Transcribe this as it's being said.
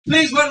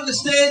Please welcome to the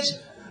stage,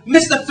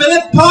 Mr.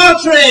 Philip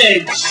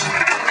Partridge.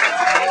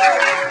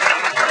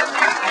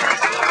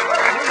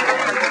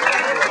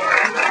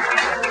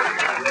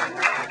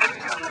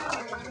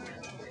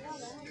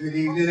 Good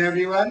evening,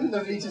 everyone.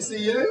 Lovely to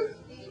see you.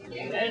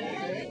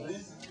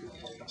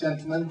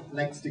 Gentlemen,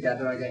 legs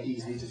together, I get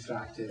easily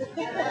distracted.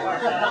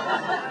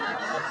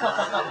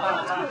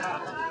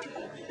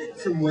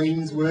 From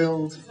Wayne's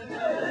World.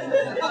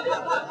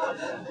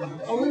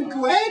 Oh, and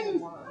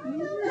Gwen!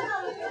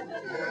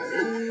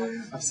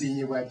 I've seen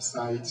your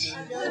website.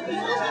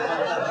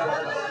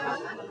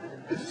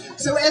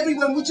 So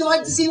everyone, would you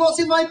like to see what's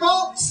in my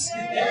box?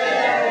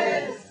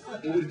 Yes!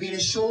 It would have been a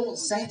short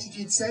set if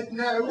you'd said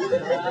no.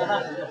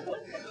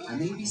 And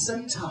maybe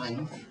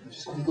sometime, I'm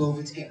just going to go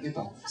over to get my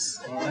box,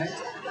 alright?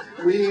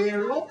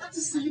 We're off to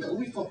see that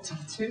we've got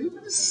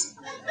tattoos.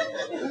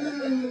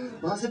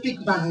 Well, that's a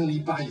big manly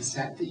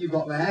bicep that you've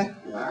got there.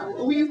 Wow.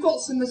 Oh, you've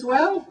got some as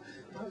well.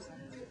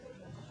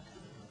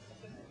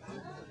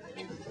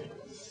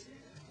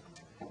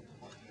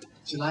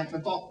 Do you like my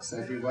box,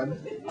 everyone?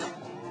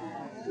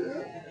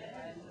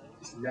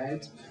 It's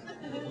red.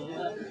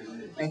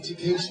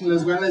 Educational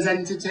as well as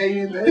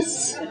entertaining,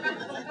 this.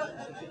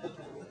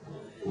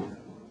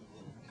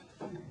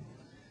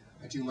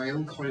 I do my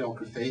own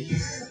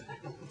choreography.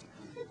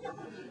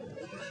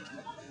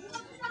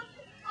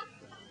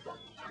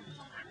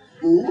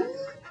 Ooh,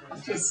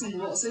 just see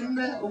what's in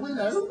there. Oh,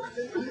 hello.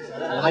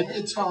 Like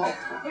your top.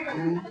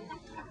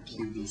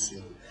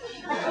 QVC.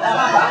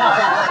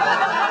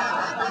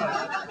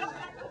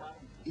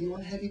 You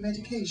on heavy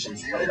medication?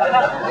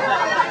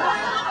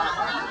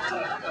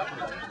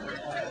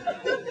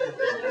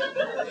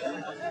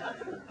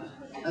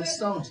 I've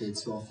started,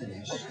 so I'll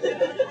finish.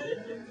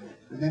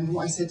 Remember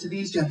what I said to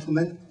these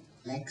gentlemen?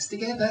 Legs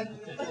together.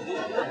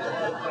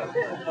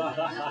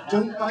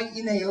 Don't bite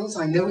your nails.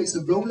 I know it's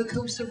a roller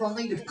coaster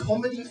ride of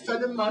comedy,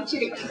 fun and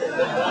magic.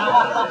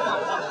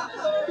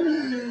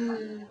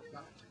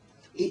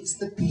 It's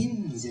the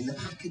pins in the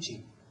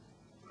packaging.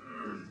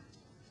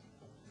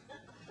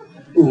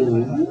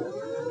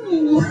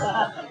 Ooh.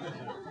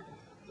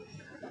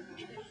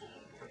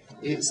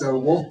 It's a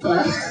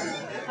whopper.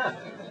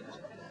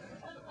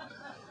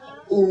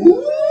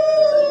 Ooh.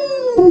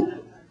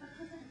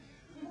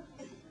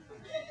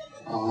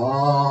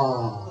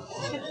 Ah.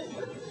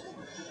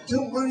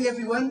 Don't worry,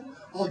 everyone.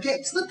 I'll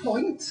get to the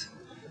point.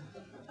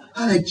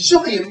 And a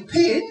giant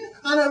pin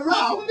and a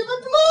round of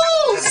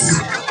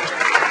applause.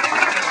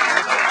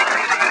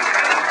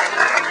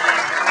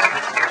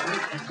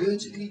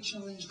 Vertically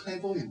challenged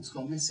clairvoyance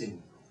gone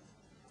missing.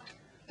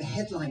 The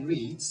headline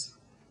reads,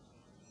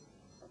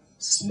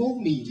 small,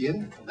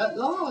 medium, at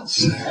large.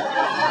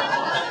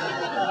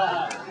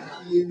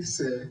 You,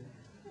 sir,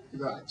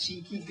 you've got a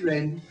cheeky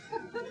grin.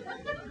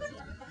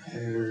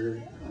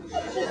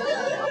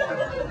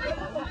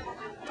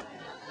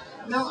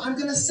 Now, I'm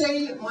going to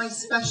say my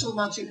special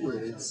magic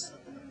words,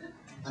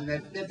 and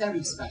they're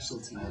very special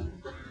to me.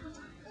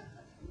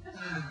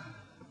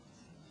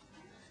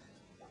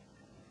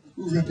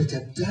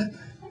 Rub-a-dub-dub,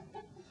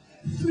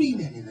 3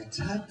 men in a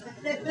tub.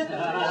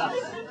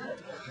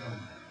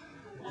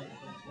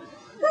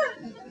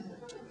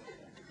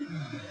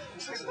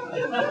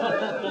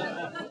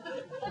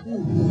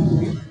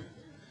 Ooh.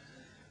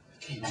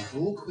 Came off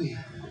all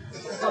queer.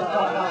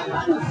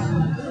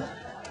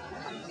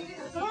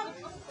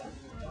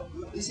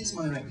 This is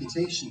my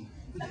reputation.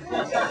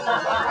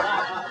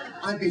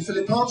 I've been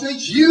Philip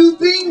Partridge. You've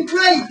been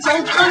great.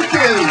 Oh, thank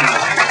you.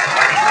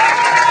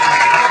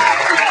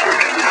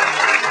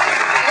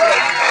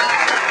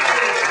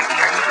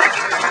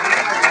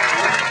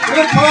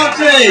 Philip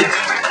Partridge.